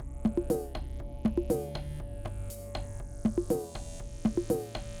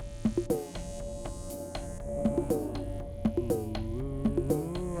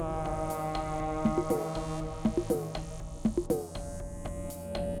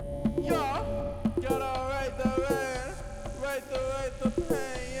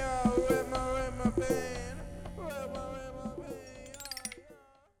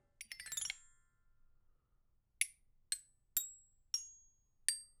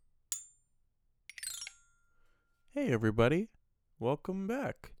Hey everybody, welcome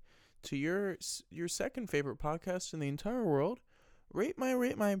back to your second favorite podcast in the entire world, Rate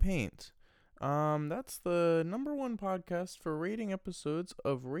My Paint. That's the number one podcast for rating episodes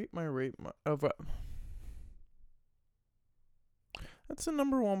of Rate My of. That's the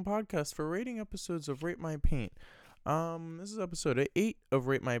number one podcast for rating episodes of Rate My Paint. This is episode 8 of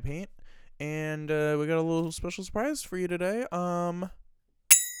Rate My Paint, and we got a little special surprise for you today.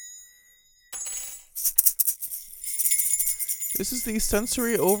 This is the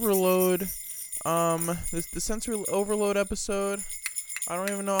sensory overload. The sensory overload episode. I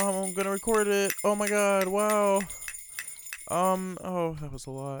don't even know how I'm gonna record it. Oh my god! Wow. Oh, that was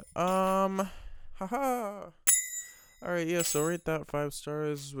a lot. Haha. All right, yeah. So rate that 5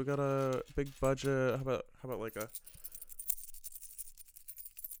 stars. We got a big budget. How about like a?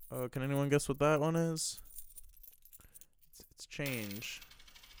 Can anyone guess what that one is? It's change.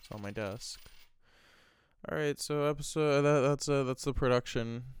 It's on my desk. All right, so episode that's the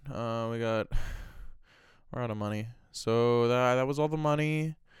production. We're out of money. So that was all the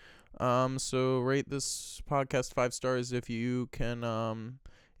money. So rate this podcast 5 stars if you can.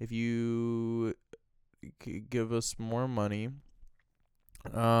 If you give us more money.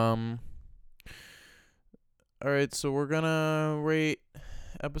 Um. All right, so we're gonna rate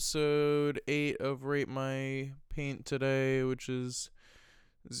episode 8 of Rate My Paint today, which is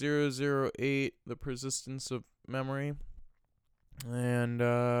 008, the persistence of memory, and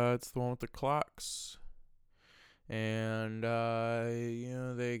it's the one with the clocks. And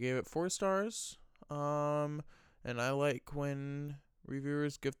they gave it 4 stars. And I like when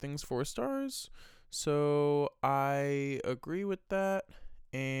reviewers give things 4 stars, so I agree with that.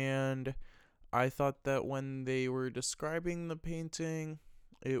 And I thought that when they were describing the painting,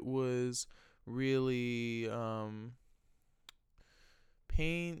 it was really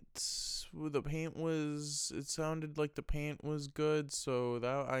it sounded like the paint was good, so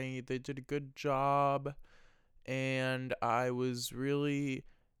they did a good job, and I was really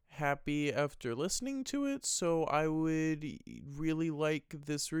happy after listening to it, so I would really like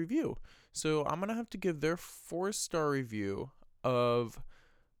this review. So I'm gonna have to give their 4-star review of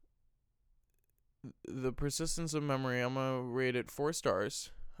the persistence of memory. I'm gonna rate it 4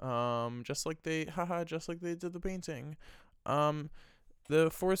 stars. Just like they did the painting. The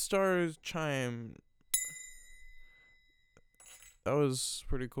 4 stars chime. That was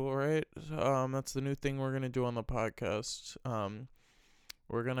pretty cool, right? That's the new thing we're gonna do on the podcast.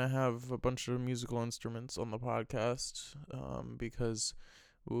 We're gonna have a bunch of musical instruments on the podcast. Because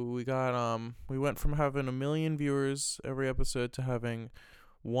we went from having 1 million viewers every episode to having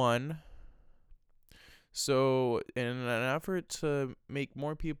 1. So, in an effort to make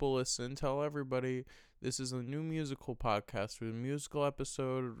more people listen, tell everybody this is a new musical podcast. For the musical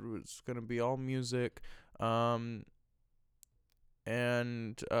episode, it's going to be all music. So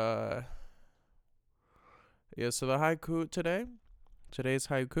the haiku today's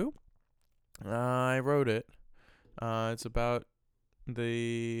haiku, I wrote it. It's about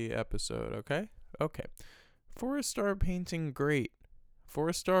the episode, okay? Okay. 4-star painting great.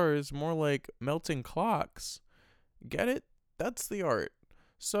 4 stars, more like melting clocks. Get it? That's the art.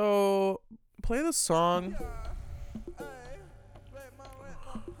 So, play the song.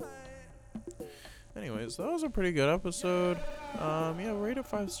 Anyways, that was a pretty good episode. Rate it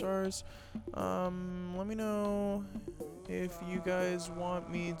 5 stars. Let me know if you guys want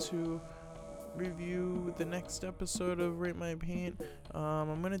me to review the next episode of Rate My Paint.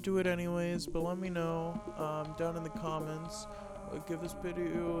 I'm gonna do it anyways, but let me know down in the comments. Give this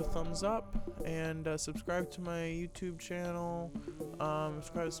video a thumbs up, and subscribe to my YouTube channel,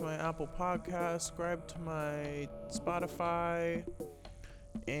 subscribe to my Apple Podcast, subscribe to my Spotify,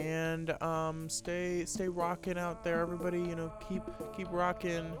 and stay rocking out there, everybody. Keep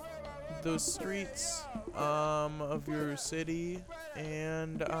rocking those streets of your city,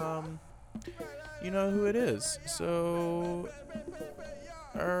 and you know who it is. So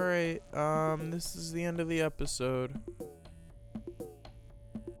alright, this is the end of the episode.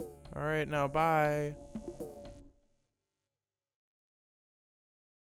 Alright, now bye.